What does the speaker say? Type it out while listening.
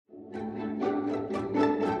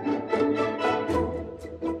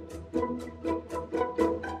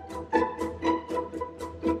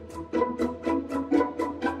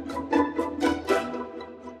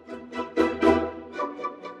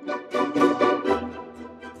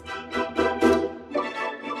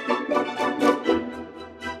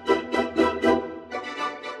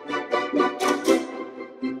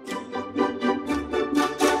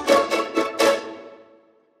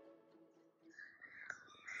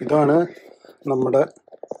ഇതാണ് നമ്മുടെ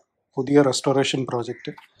പുതിയ റെസ്റ്റോറേഷൻ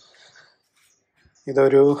പ്രോജക്റ്റ്.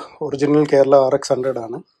 ഇതൊരു ഒറിജിനൽ കേരള RX 100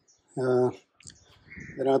 ആണ്.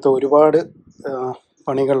 ഇതിനകത്ത് ഒരുപാട്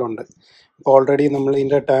പണികളുണ്ട്. ഇപ്പോൾ ഓൾറെഡി നമ്മൾ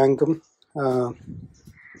ഇതിൻ്റെ ടാങ്കും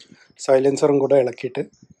സൈലൻസറും കൂടെ ഇളക്കിയിട്ട്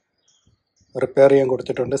റിപ്പയർ ചെയ്യാൻ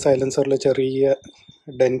കൊടുത്തിട്ടുണ്ട്. സൈലൻസറിൽ ചെറിയ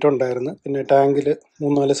ഡെൻറ്റ് ഉണ്ടായിരുന്നു, പിന്നെ ടാങ്കിൽ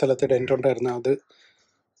 3-4 സ്ഥലത്ത് ഡെൻറ്റ് ഉണ്ടായിരുന്നു. അത്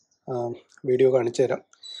വീഡിയോ കാണിച്ചു തരാം.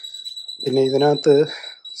 പിന്നെ ഇതിനകത്ത്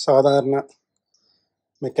സാധാരണ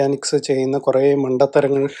മെക്കാനിക്സ് ചെയ്യുന്ന കുറേ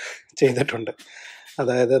മണ്ടത്തരങ്ങൾ ചെയ്തിട്ടുണ്ട്.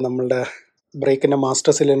 അതായത് നമ്മളുടെ ബ്രേക്കിൻ്റെ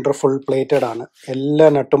മാസ്റ്റർ സിലിണ്ടർ ഫുൾ പ്ലേറ്റഡ് ആണ്, എല്ലാ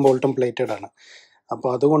നട്ടും ബോൾട്ടും പ്ലേറ്റഡ് ആണ്. അപ്പോൾ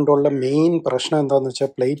അതുകൊണ്ടുള്ള മെയിൻ പ്രശ്നം എന്താണെന്ന്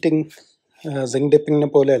വെച്ചാൽ പ്ലേറ്റിംഗ് സിങ്ക് ഡിപ്പിങ്ങിനെ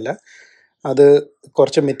പോലെയല്ല, അത്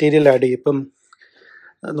കുറച്ച് മെറ്റീരിയൽ ആഡ് ചെയ്യും. ഇപ്പം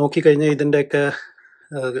നോക്കിക്കഴിഞ്ഞാൽ ഇതിൻ്റെയൊക്കെ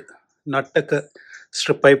നട്ടൊക്കെ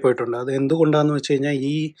സ്ട്രിപ്പായി പോയിട്ടുണ്ട്. അത് എന്തുകൊണ്ടാണെന്ന് വെച്ച് കഴിഞ്ഞാൽ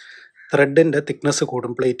ഈ ത്രെഡിൻ്റെ തിക്നെസ്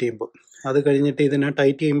കൂടും പ്ലേറ്റ് ചെയ്യുമ്പോൾ. അത് കഴിഞ്ഞിട്ട് ഇതിനെ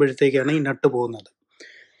ടൈറ്റ് ചെയ്യുമ്പോഴത്തേക്കാണ് ഈ നട്ട് പോകുന്നത്.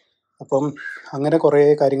 അപ്പം അങ്ങനെ കുറേ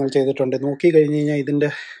കാര്യങ്ങൾ ചെയ്തിട്ടുണ്ട്. നോക്കിക്കഴിഞ്ഞ് കഴിഞ്ഞാൽ ഇതിൻ്റെ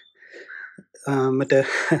മറ്റേ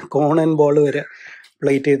കോൺ ആൻഡ് ബോൾ വരെ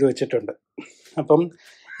പ്ലേറ്റ് ചെയ്ത് വെച്ചിട്ടുണ്ട്. അപ്പം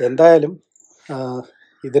എന്തായാലും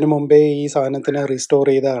ഇതിനു മുമ്പേ ഈ സാധനത്തിനെ റീസ്റ്റോർ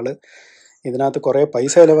ചെയ്ത ആൾ ഇതിനകത്ത് കുറേ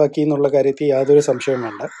പൈസ ചിലവാക്കി എന്നുള്ള കാര്യത്തിൽ യാതൊരു സംശയവും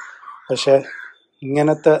വേണ്ട. പക്ഷേ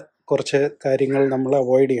ഇങ്ങനത്തെ കുറച്ച് കാര്യങ്ങൾ നമ്മൾ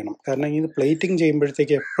അവോയ്ഡ് ചെയ്യണം. കാരണം ഈ പ്ലേറ്റിംഗ്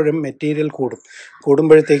ചെയ്യുമ്പോഴത്തേക്ക് എപ്പോഴും മെറ്റീരിയൽ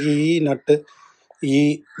കൂടുമ്പോഴത്തേക്ക് ഈ നട്ട് ഈ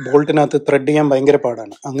ബോൾട്ടിനകത്ത് ത്രെഡ് ചെയ്യാൻ ഭയങ്കര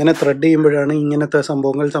പാടാണ്. അങ്ങനെ ത്രെഡ് ചെയ്യുമ്പോഴാണ് ഇങ്ങനത്തെ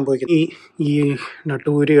സംഭവങ്ങൾ സംഭവിക്കുന്നത്. ഈ നട്ട്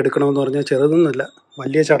ഊരി എടുക്കണമെന്ന് പറഞ്ഞാൽ ചെറുതൊന്നുമല്ല,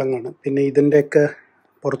 വലിയ ചടങ്ങാണ്. പിന്നെ ഇതിൻ്റെയൊക്കെ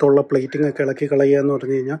പുറത്തുള്ള പ്ലേറ്റിംഗ് ഒക്കെ ഇളക്കി കളയുക എന്ന്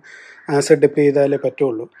പറഞ്ഞു കഴിഞ്ഞാൽ ആസിഡ് ഡിപ്പ് ചെയ്താലേ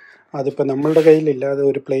പറ്റുള്ളൂ. അതിപ്പോൾ നമ്മളുടെ കയ്യിലില്ല, അത്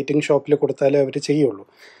ഒരു പ്ലേറ്റിംഗ് ഷോപ്പിൽ കൊടുത്താലേ അവർ ചെയ്യുള്ളൂ.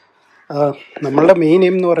 നമ്മളുടെ മെയിൻ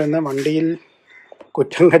എയിം എന്ന് പറയുന്നത് വണ്ടിയിൽ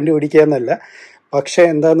കുറ്റം കണ്ടുപിടിക്കുക എന്നല്ല. പക്ഷേ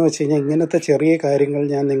എന്താണെന്ന് വെച്ച് കഴിഞ്ഞാൽ ഇങ്ങനത്തെ ചെറിയ കാര്യങ്ങൾ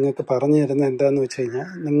ഞാൻ നിങ്ങൾക്ക് പറഞ്ഞു തരുന്നത് എന്താണെന്ന് വെച്ച് കഴിഞ്ഞാൽ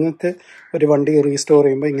നിങ്ങൾക്ക് ഒരു വണ്ടി റീസ്റ്റോർ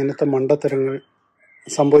ചെയ്യുമ്പോൾ ഇങ്ങനത്തെ മണ്ടത്തരങ്ങൾ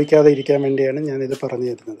സംഭവിക്കാതെ ഇരിക്കാൻ വേണ്ടിയാണ് ഞാനിത് പറഞ്ഞു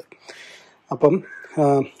തരുന്നത്. അപ്പം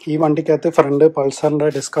ഈ വണ്ടിക്കകത്ത് ഫ്രണ്ട് പൾസറിൻ്റെ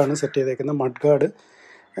ഡിസ്ക്കാണ് സെറ്റ് ചെയ്തേക്കുന്നത്. മഡ് ഗാർഡ്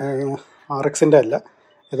RX-ൻ്റെ അല്ല,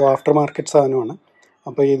 ഇത് ആഫ്റ്റർ മാർക്കറ്റ് സാധനമാണ്.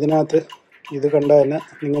 അപ്പോൾ ഇതിനകത്ത് ഇത് കണ്ടാൽ തന്നെ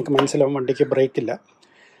നിങ്ങൾക്ക് മനസ്സിലാവും വണ്ടിക്ക് ബ്രേക്കില്ല.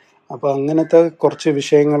 അപ്പോൾ അങ്ങനത്തെ കുറച്ച്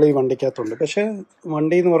വിഷയങ്ങൾ ഈ വണ്ടിക്കകത്തുണ്ട്. പക്ഷേ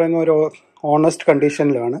വണ്ടി എന്ന് പറയുന്ന ഒരു ഓണസ്റ്റ്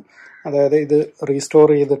കണ്ടീഷനിലാണ്. അതായത് ഇത് റീസ്റ്റോർ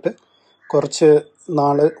ചെയ്തിട്ട് കുറച്ച്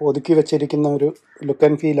നാൾ ഒതുക്കി വെച്ചിരിക്കുന്ന ഒരു ലുക്ക്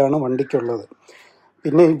ആൻഡ് ഫീലാണ് വണ്ടിക്കുള്ളത്.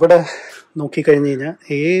 പിന്നെ ഇവിടെ നോക്കിക്കഴിഞ്ഞ് കഴിഞ്ഞാൽ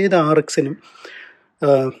ഏത് RX-നും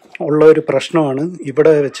ഉള്ള ഒരു പ്രശ്നമാണ്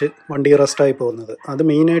ഇവിടെ വെച്ച് വണ്ടി റസ്റ്റായി പോകുന്നത്. അത്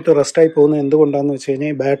മെയിനായിട്ട് റസ്റ്റായി പോകുന്നത് എന്തുകൊണ്ടാണെന്ന് വെച്ച്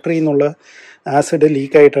കഴിഞ്ഞാൽ ബാറ്ററിയിൽ നിന്നുള്ള ആസിഡ്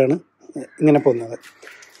ലീക്കായിട്ടാണ് ഇങ്ങനെ പോകുന്നത്.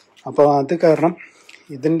 അപ്പോൾ അത് കാരണം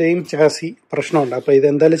ഇതിൻ്റെയും ചാസി പ്രശ്നമുണ്ട്. അപ്പോൾ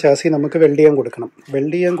ഇതെന്തായാലും ചാസി നമുക്ക് വെൽഡ് ചെയ്യാൻ കൊടുക്കണം.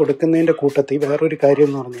 വെൽഡ് ചെയ്യാൻ കൊടുക്കുന്നതിൻ്റെ കൂട്ടത്തിൽ വേറൊരു കാര്യം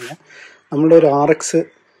എന്ന് പറഞ്ഞു കഴിഞ്ഞാൽ നമ്മുടെ ഒരു RX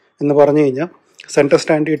എന്ന് പറഞ്ഞു കഴിഞ്ഞാൽ സെൻറ്റർ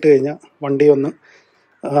സ്റ്റാൻഡ് ഇട്ട് കഴിഞ്ഞാൽ വണ്ടി ഒന്ന്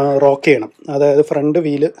റോക്ക് ചെയ്യണം. അതായത് ഫ്രണ്ട്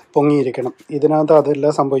വീല് പൊങ്ങിയിരിക്കണം. ഇതിനകത്ത്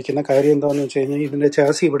അതെല്ലാം സംഭവിക്കുന്ന കാര്യം എന്താണെന്ന് വെച്ച് കഴിഞ്ഞാൽ ഇതിൻ്റെ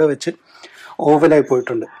ചാസി ഇവിടെ വെച്ച് ഓവലായി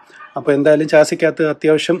പോയിട്ടുണ്ട്. അപ്പോൾ എന്തായാലും ചാസിക്കകത്ത്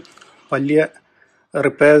അത്യാവശ്യം വലിയ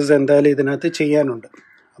റിപ്പയർസ് എന്തായാലും ഇതിനകത്ത് ചെയ്യാനുണ്ട്.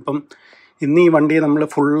 അപ്പം ഇന്ന് ഈ വണ്ടി നമ്മൾ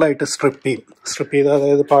ഫുള്ളായിട്ട് സ്ട്രിപ്പ് ചെയ്ത്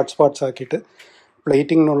അതായത് പാർട്സ് ആക്കിയിട്ട്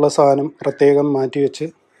പ്ലേറ്റിങ്ങിനുള്ള സാധനം പ്രത്യേകം മാറ്റി വെച്ച്,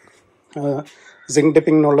 സിങ്ക്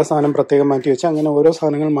ഡിപ്പിങ്ങിനുള്ള സാധനം പ്രത്യേകം മാറ്റി വെച്ച്, അങ്ങനെ ഓരോ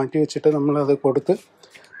സാധനങ്ങൾ മാറ്റി വെച്ചിട്ട് നമ്മളത് കൊടുത്ത്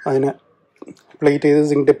അതിനെ പ്ലേറ്റ് ചെയ്ത്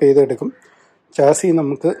സിങ്ക് ഡിപ്പ് ചെയ്തെടുക്കും. ചാസി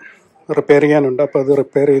നമുക്ക് റിപ്പയർ ചെയ്യാനുണ്ട്, അപ്പോൾ അത്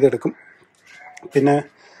റിപ്പയർ ചെയ്തെടുക്കും. പിന്നെ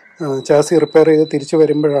ചാസി റിപ്പയർ ചെയ്ത് തിരിച്ച്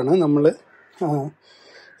വരുമ്പോഴാണ് നമ്മൾ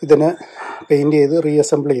ഇതിനെ പെയിൻറ്റ് ചെയ്ത്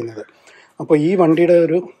റീഅസംബിൾ ചെയ്യുന്നത്. അപ്പോൾ ഈ വണ്ടിയുടെ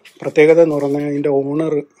ഒരു പ്രത്യേകത എന്ന് പറഞ്ഞാൽ ഇതിൻ്റെ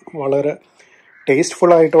ഓണർ വളരെ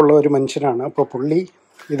ടേസ്റ്റ്ഫുള്ളായിട്ടുള്ള ഒരു മനുഷ്യനാണ്. അപ്പോൾ പുള്ളി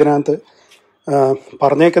ഇതിനകത്ത്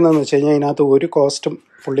പറഞ്ഞേക്കുന്നതെന്ന് വെച്ച് കഴിഞ്ഞാൽ ഇതിനകത്ത് ഒരു കോസ്റ്റും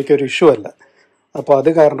പുള്ളിക്കൊരു ഇഷ്യൂ അല്ല. അപ്പോൾ അത്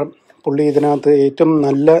കാരണം പുള്ളി ഇതിനകത്ത് ഏറ്റവും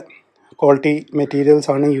നല്ല ക്വാളിറ്റി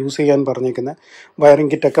മെറ്റീരിയൽസാണ് യൂസ് ചെയ്യാൻ പറഞ്ഞേക്കുന്നത്.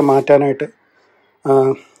 വയറിംഗ് കിറ്റൊക്കെ മാറ്റാനായിട്ട്,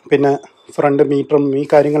 പിന്നെ ഫ്രണ്ട് മീറ്ററും ഈ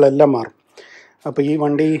കാര്യങ്ങളെല്ലാം മാറും. അപ്പോൾ ഈ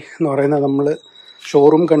വണ്ടി എന്ന് പറയുന്നത് നമ്മൾ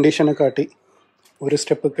ഷോറൂം കണ്ടീഷനെ കാട്ടി ഒരു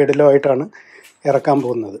സ്റ്റെപ്പ് കിടിലമായിട്ടാണ് ഇറക്കാൻ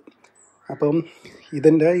പോകുന്നത്. അപ്പം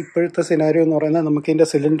ഇതിൻ്റെ ഇപ്പോഴത്തെ സിനാരിയോ എന്ന് പറയുന്നത് നമുക്കിതിൻ്റെ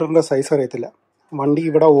സിലിണ്ടറിൻ്റെ സൈസ് അറിയത്തില്ല. വണ്ടി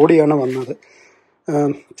ഇവിടെ ഓടിയാണ് വന്നത്.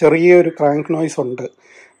 ചെറിയൊരു ക്രാങ്ക് നോയ്സ് ഉണ്ട്.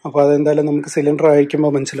 അപ്പോൾ അതെന്തായാലും നമുക്ക് സിലിണ്ടർ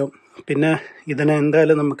അയക്കുമ്പോൾ മനസ്സിലാവും. പിന്നെ ഇതിനെ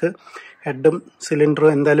എന്തായാലും നമുക്ക് ഹെഡും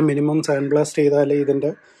സിലിണ്ടറും എന്തായാലും മിനിമം സാൻഡ് ബ്ലാസ്റ്റ് ചെയ്താലേ ഇതിൻ്റെ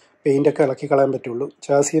പെയിൻ്റൊക്കെ ഇളക്കി കളയാൻ പറ്റുള്ളൂ.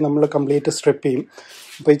 ചാസി നമ്മൾ കംപ്ലീറ്റ് സ്ട്രിപ്പ് ചെയ്യും.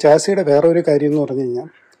 അപ്പോൾ ഈ ചാസിയുടെ വേറൊരു കാര്യം എന്ന് പറഞ്ഞു കഴിഞ്ഞാൽ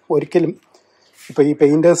ഒരിക്കലും ഇപ്പോൾ ഈ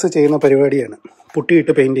പെയിൻറ്റേഴ്സ് ചെയ്യുന്ന പരിപാടിയാണ്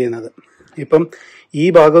പുട്ടിയിട്ട് പെയിൻറ്റ് ചെയ്യുന്നത്. ഇപ്പം ഈ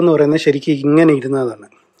ഭാഗം എന്ന് പറയുന്നത് ശരിക്കും ഇങ്ങനെ ഇരുന്നതാണ്.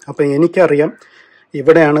 അപ്പം എനിക്കറിയാം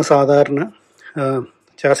ഇവിടെയാണ് സാധാരണ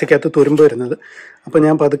ചാസിക്കകത്ത് തുരുമ്പ് വരുന്നത്. അപ്പോൾ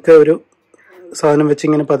ഞാൻ പതുക്കെ ഒരു സാധനം വെച്ച്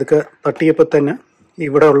ഇങ്ങനെ പതുക്കെ തട്ടിയപ്പോൾ തന്നെ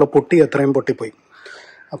ഇവിടെ ഉള്ള പുട്ടി അത്രയും പൊട്ടിപ്പോയി.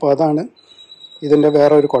 അപ്പോൾ അതാണ് ഇതിൻ്റെ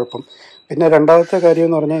വേറെ ഒരു കുഴപ്പം. പിന്നെ രണ്ടാമത്തെ കാര്യം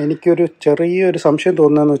എന്ന് പറഞ്ഞാൽ എനിക്കൊരു ചെറിയൊരു സംശയം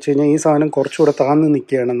തോന്നുന്നതെന്ന് വെച്ച് കഴിഞ്ഞാൽ ഈ സാധനം കുറച്ചുകൂടെ താഴ്ന്ന്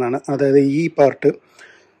നിൽക്കുകയാണെന്നാണ്. അതായത് ഈ പാർട്ട്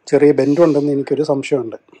ചെറിയ ബെൻഡുണ്ടെന്ന് എനിക്കൊരു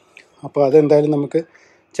സംശയമുണ്ട്. അപ്പോൾ അതെന്തായാലും നമുക്ക്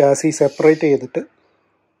ചാസി സെപ്പറേറ്റ് ചെയ്തിട്ട്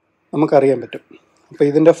നമുക്കറിയാൻ പറ്റും. അപ്പോൾ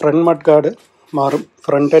ഇതിൻ്റെ ഫ്രണ്ട് മഡ് ഗാർഡ് മാറും,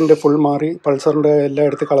 ഫ്രണ്ട് എൻഡ് ഫുൾ മാറി പൾസറിൻ്റെ എല്ലാം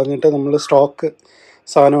എടുത്ത് കളഞ്ഞിട്ട് നമ്മൾ സ്റ്റോക്ക്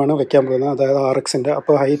സാധനമാണ് വെക്കാൻ പോകുന്നത്, അതായത് RX-ൻ്റെ.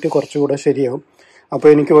 അപ്പോൾ ഹൈറ്റ് കുറച്ചുകൂടെ ശരിയാവും. അപ്പോൾ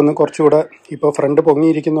എനിക്ക് വന്ന് കുറച്ചുകൂടെ ഇപ്പോൾ ഫ്രണ്ട്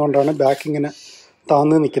പൊങ്ങിയിരിക്കുന്നതുകൊണ്ടാണ് ബാക്ക് ഇങ്ങനെ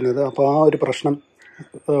താന്ന് നിൽക്കുന്നത്. അപ്പോൾ ആ ഒരു പ്രശ്നം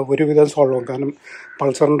ഒരുവിധം സോൾവ് ആവും. കാരണം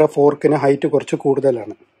പൾസറിൻ്റെ ഫോർക്കിന് ഹൈറ്റ് കുറച്ച്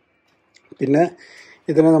കൂടുതലാണ്. പിന്നെ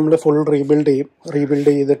ഇതിനെ നമ്മൾ ഫുൾ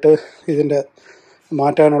റീബിൽഡ് ചെയ്തിട്ട് ഇതിൻ്റെ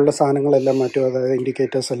മാറ്റാനുള്ള സാധനങ്ങളെല്ലാം മാറ്റും. അതായത്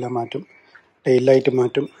ഇൻഡിക്കേറ്റേഴ്സ് എല്ലാം മാറ്റും, ടെയിൽ ലൈറ്റ്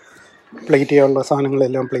മാറ്റും, പ്ലേറ്റ് ചെയ്യാനുള്ള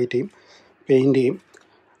സാധനങ്ങളെല്ലാം പ്ലേറ്റ് ചെയ്യും, പെയിൻറ്റ് ചെയ്യും.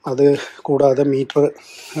 അത് കൂടാതെ മീറ്റർ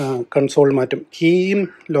കൺസോൾ മാറ്റും. കീയും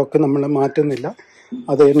ലോക്ക് നമ്മൾ മാറ്റുന്നില്ല,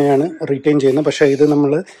 അത് തന്നെയാണ് റീറ്റെയിൻ ചെയ്യുന്നത്. പക്ഷേ ഇത്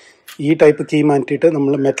നമ്മൾ ഈ ടൈപ്പ് കീ മാറ്റിയിട്ട്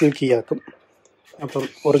നമ്മൾ മെറ്റൽ കീ ആക്കും, അപ്പം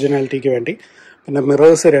ഒറിജിനാലിറ്റിക്ക് വേണ്ടി. പിന്നെ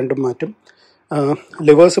മിറേഴ്സ് രണ്ടും മാറ്റും.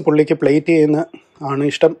 ലിവേഴ്സ് പുള്ളിക്ക് പ്ലേറ്റ് ചെയ്യുന്ന ആണ്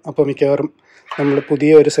ഇഷ്ടം. അപ്പോൾ മിക്കവാറും നമ്മൾ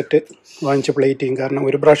പുതിയ ഒരു സെറ്റ് വാങ്ങിച്ച് പ്ലേറ്റ് ചെയ്യും. കാരണം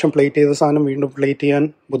ഒരു പ്രാവശ്യം പ്ലേറ്റ് ചെയ്ത സാധനം വീണ്ടും പ്ലേറ്റ് ചെയ്യാൻ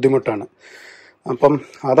ബുദ്ധിമുട്ടാണ്. അപ്പം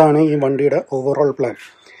അതാണ് ഈ വണ്ടിയുടെ ഓവറോൾ പ്ലാൻ.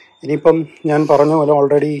 ഇനിയിപ്പം ഞാൻ പറഞ്ഞ പോലെ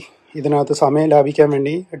ഓൾറെഡി ഇതിനകത്ത് സമയം ലാഭിക്കാൻ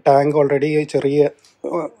വേണ്ടി ടാങ്ക് ഓൾറെഡി ചെറിയ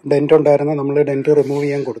ഡെൻറ്റ് ഉണ്ടായിരുന്ന നമ്മൾ ഡെൻറ്റ് റിമൂവ്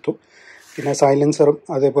ചെയ്യാൻ കൊടുത്തു. പിന്നെ സൈലൻസറും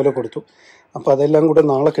അതേപോലെ കൊടുത്തു. അപ്പോൾ അതെല്ലാം കൂടെ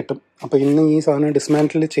നാളെ കിട്ടും. അപ്പോൾ ഇന്ന് ഈ സാധനം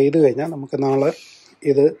ഡിസ്മാൻറ്റിൽ ചെയ്ത് കഴിഞ്ഞാൽ നമുക്ക് നാളെ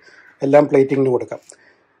ഇത് എല്ലാം പ്ലേറ്റിങ്ങിന് കൊടുക്കാം.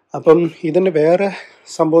 അപ്പം ഇതിൻ്റെ വേറെ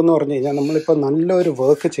സംഭവം എന്ന് പറഞ്ഞു കഴിഞ്ഞാൽ നമ്മളിപ്പോൾ നല്ലൊരു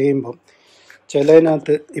വർക്ക് ചെയ്യുമ്പം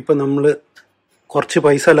ചിലതിനകത്ത് ഇപ്പം നമ്മൾ കുറച്ച്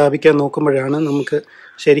പൈസ ലാഭിക്കാൻ നോക്കുമ്പോഴാണ് നമുക്ക്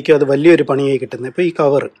ശരിക്കും അത് വലിയൊരു പണിയായി കിട്ടുന്നത്. ഇപ്പോൾ ഈ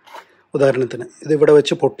കവർ ഉദാഹരണത്തിന് ഇതിവിടെ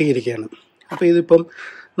വെച്ച് പൊട്ടിയിരിക്കുകയാണ്. അപ്പോൾ ഇതിപ്പം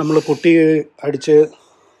നമ്മൾ പൊട്ടി അടിച്ച്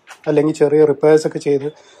അല്ലെങ്കിൽ ചെറിയ റിപ്പയർസൊക്കെ ചെയ്ത്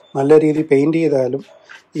നല്ല രീതിയിൽ പെയിൻറ്റ് ചെയ്താലും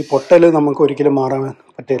ഈ പൊട്ടൽ നമുക്ക് ഒരിക്കലും മാറാൻ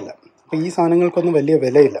പറ്റില്ല. അപ്പോൾ ഈ സാധനങ്ങൾക്കൊന്നും വലിയ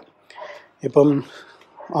വിലയില്ല. ഇപ്പം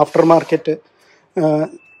ആഫ്റ്റർ മാർക്കറ്റ്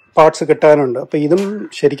പാർട്സ് കിട്ടാനുണ്ട്. അപ്പോൾ ഇതും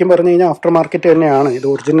ശരിക്കും പറഞ്ഞു കഴിഞ്ഞാൽ ആഫ്റ്റർ മാർക്കറ്റ് തന്നെയാണ്, ഇത്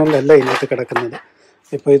ഒറിജിനൽ അല്ല ഇതിനകത്ത് കിടക്കുന്നത്.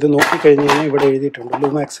 ഇപ്പോൾ ഇത് നോക്കിക്കഴിഞ്ഞ് കഴിഞ്ഞാൽ ഇവിടെ എഴുതിയിട്ടുണ്ട്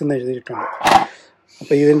ലൂമാക്സ് എന്ന് എഴുതിയിട്ടുണ്ട്.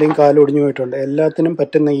 അപ്പോൾ ഇതിൻ്റെയും കാല് ഒടിഞ്ഞു പോയിട്ടുണ്ട്. എല്ലാത്തിനും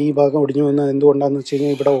പറ്റുന്ന ഈ ഭാഗം ഒടിഞ്ഞു പോകുന്നത് എന്തുകൊണ്ടാണെന്ന് വെച്ച്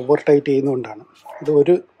കഴിഞ്ഞാൽ ഇവിടെ ഓവർ ടൈറ്റ് ചെയ്യുന്നതുകൊണ്ടാണ്. ഇത്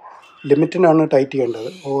ഒരു ലിമിറ്റിനാണ് ടൈറ്റ് ചെയ്യേണ്ടത്.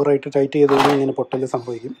 ഓവറായിട്ട് ടൈറ്റ് ചെയ്ത് കഴിഞ്ഞാൽ ഇങ്ങനെ പൊട്ടൽ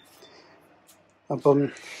സംഭവിക്കും. അപ്പം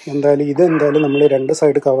എന്തായാലും നമ്മൾ രണ്ട്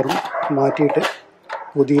സൈഡ് കവറും മാറ്റിയിട്ട്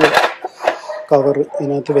പുതിയ കവർ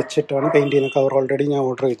ഇതിനകത്ത് വെച്ചിട്ടാണ് പെയിൻറ്റ് ചെയ്യുന്ന കവർ ഓൾറെഡി ഞാൻ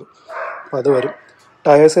ഓർഡർ ചെയ്തു. അപ്പോൾ അത് വരും.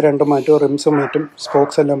 ടയേഴ്സ് രണ്ടും മാറ്റും, റിംസും മാറ്റും,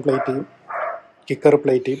 സ്പോക്സ് എല്ലാം പ്ലേറ്റ് ചെയ്യും, കിക്കർ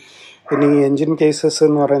പ്ലേറ്റ് ചെയ്യും. പിന്നെ ഈ എൻജിൻ കേസസ്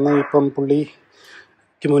എന്ന് പറയുന്നത് ഇപ്പം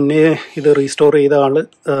പുള്ളിക്ക് മുന്നേ ഇത് റീസ്റ്റോർ ചെയ്ത ആൾ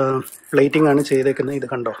പ്ലേറ്റിംഗ് ആണ് ചെയ്തേക്കുന്നത്. ഇത്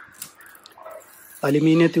കണ്ടോ,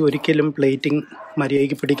 അലുമിനിയത്തിൽ ഒരിക്കലും പ്ലേറ്റിംഗ്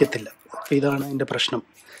മര്യാദയ്ക്ക് പിടിക്കത്തില്ല. അപ്പോൾ ഇതാണ് അതിൻ്റെ പ്രശ്നം.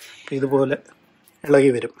 അപ്പോൾ ഇതുപോലെ ഇളകി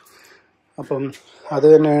വരും. അപ്പം അത്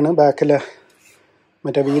തന്നെയാണ് ബാക്കിലെ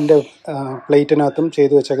മറ്റേ വീലിൻ്റെ പ്ലേറ്റിനകത്തും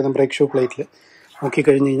ചെയ്ത് വെച്ചേക്കുന്ന ബ്രേക്ക് ഷൂ പ്ലേറ്റിൽ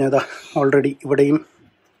നോക്കിക്കഴിഞ്ഞ് കഴിഞ്ഞാൽ അതാ ഓൾറെഡി ഇവിടെയും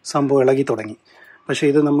സംഭവം ഇളകി തുടങ്ങി. പക്ഷേ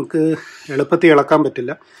ഇത് നമുക്ക് എളുപ്പത്തിൽ ഇളക്കാൻ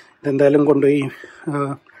പറ്റില്ല. ഇതെന്തായാലും കൊണ്ടുപോയി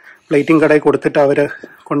പ്ലേറ്റിംഗ് കടയിൽ കൊടുത്തിട്ട് അവരെ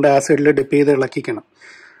കൊണ്ട് ആസിഡിൽ ഡിപ്പ് ചെയ്ത് ഇളക്കിക്കണം.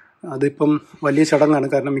 അതിപ്പം വലിയ ചടങ്ങാണ്.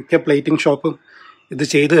 കാരണം മിക്ക പ്ലേറ്റിംഗ് ഷോപ്പും ഇത്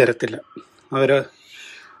ചെയ്തു തരത്തില്ല. അവർ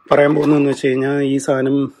പറയാൻ പോകുന്നതെന്ന് വെച്ച് കഴിഞ്ഞാൽ ഈ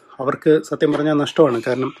സാധനം അവർക്ക് സത്യം പറഞ്ഞാൽ നഷ്ടമാണ്.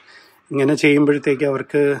 കാരണം ഇങ്ങനെ ചെയ്യുമ്പോഴത്തേക്ക്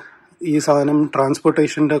അവർക്ക് ഈ സാധനം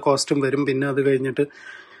ട്രാൻസ്പോർട്ടേഷൻ്റെ കോസ്റ്റും വരും. പിന്നെ അത് കഴിഞ്ഞിട്ട്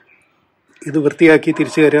ഇത് വൃത്തിയാക്കി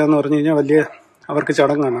തിരിച്ചു തരിക എന്ന് പറഞ്ഞു കഴിഞ്ഞാൽ വലിയ അവർക്ക്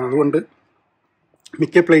ചടങ്ങാണ്. അതുകൊണ്ട്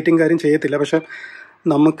മിക്ക പ്ലേറ്റിംഗുകാരും ചെയ്യത്തില്ല. പക്ഷെ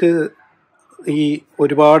നമുക്ക് ഈ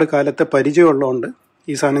ഒരുപാട് കാലത്തെ പരിചയമുള്ളതുകൊണ്ട്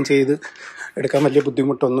ഈ സാധനം ചെയ്ത് എടുക്കാൻ വലിയ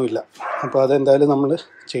ബുദ്ധിമുട്ടൊന്നുമില്ല. അപ്പോൾ അതെന്തായാലും നമ്മൾ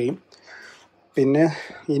ചെയ്യും. പിന്നെ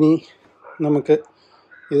ഇനി നമുക്ക്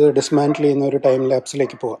ഇത് ഡിസ്മാൻറ്റിൽ ചെയ്യുന്ന ഒരു ടൈം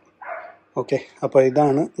ലാപ്സിലേക്ക് പോകാം. ഓക്കെ, അപ്പോൾ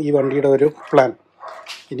ഇതാണ് ഈ വണ്ടിയുടെ ഒരു പ്ലാൻ.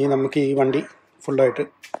 ഇനി നമുക്ക് ഈ വണ്ടി ഫുള്ളായിട്ട്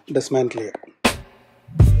ഡിസ്മാൻറ്റിൽ ചെയ്യാം.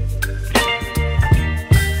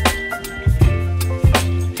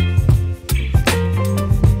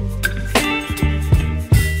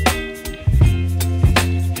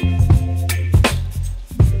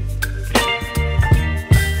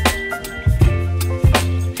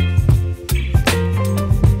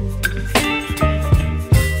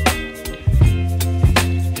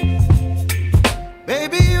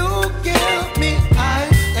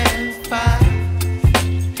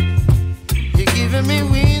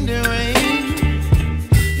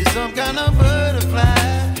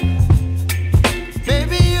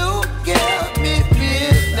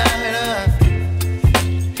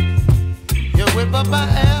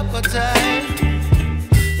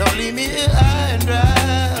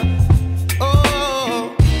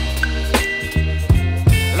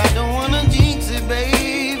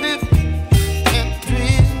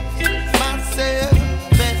 Myself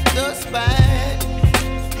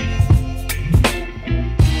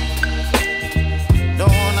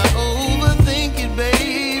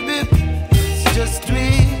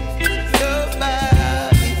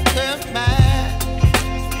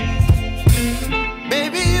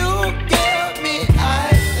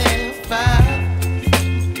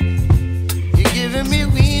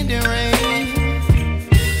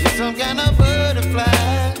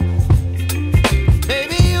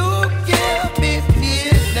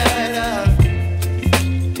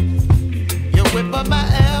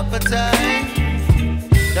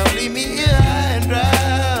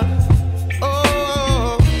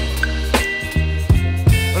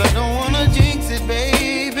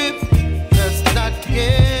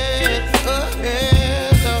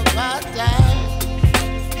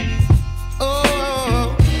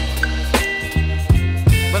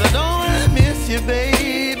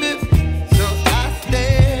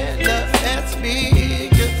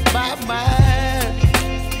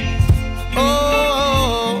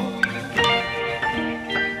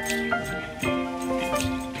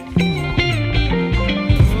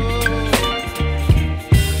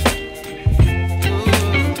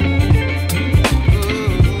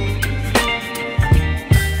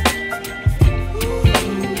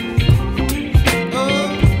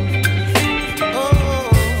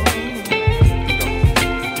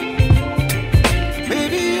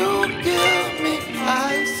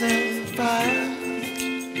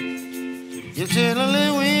You're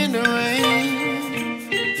chilling wind and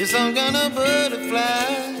rain. You're some kind of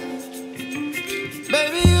butterfly.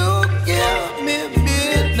 Baby, you give me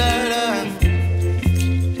midnight.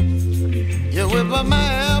 You whip up my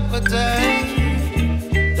appetite.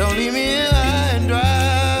 Don't leave me here high and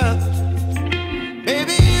dry.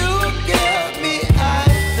 Baby, you give me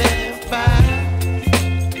ice and fire.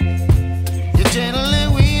 You're channeling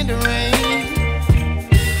wind and rain.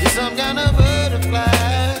 You're some kind of butterfly.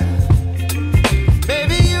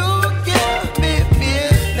 Baby, you give me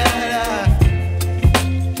midnight.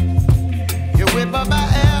 You whip up my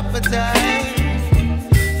appetite.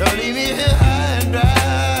 Don't leave me here high and dry.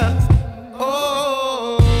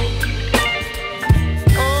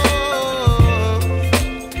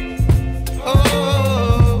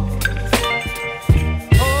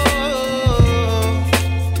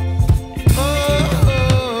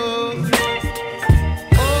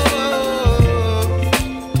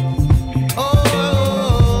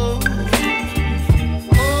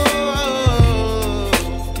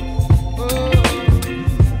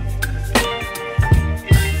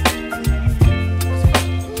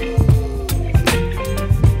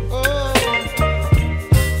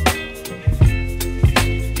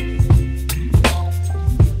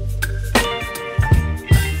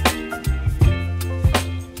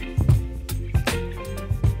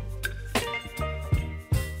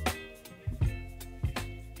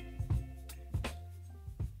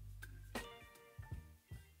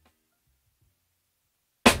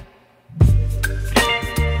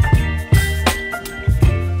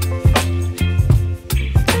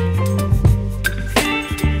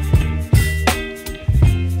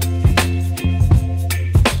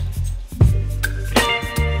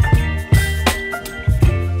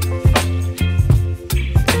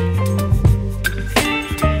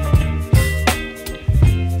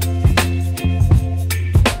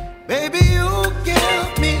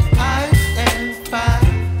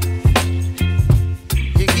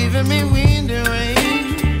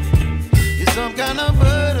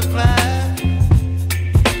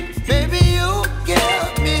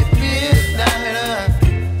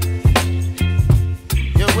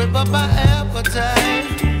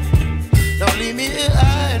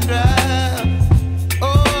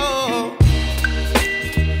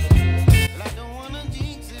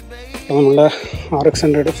 നമ്മളുടെ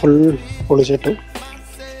RX100 full പൊളിച്ചിട്ടു.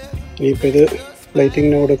 ഇനിയിപ്പോൾ ഇത്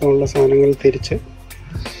ലൈറ്റിങ്ങിന് കൊടുക്കാനുള്ള സാധനങ്ങൾ തിരിച്ച്,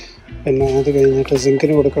 പിന്നെ അത് കഴിഞ്ഞിട്ട്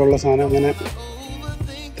സിങ്കിന് കൊടുക്കാനുള്ള സാധനം അങ്ങനെ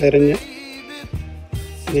തിരഞ്ഞ്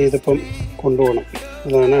ഇനി ഇതിപ്പം കൊണ്ടുപോകണം.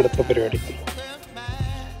 അതാണ് അടുത്ത പരിപാടി.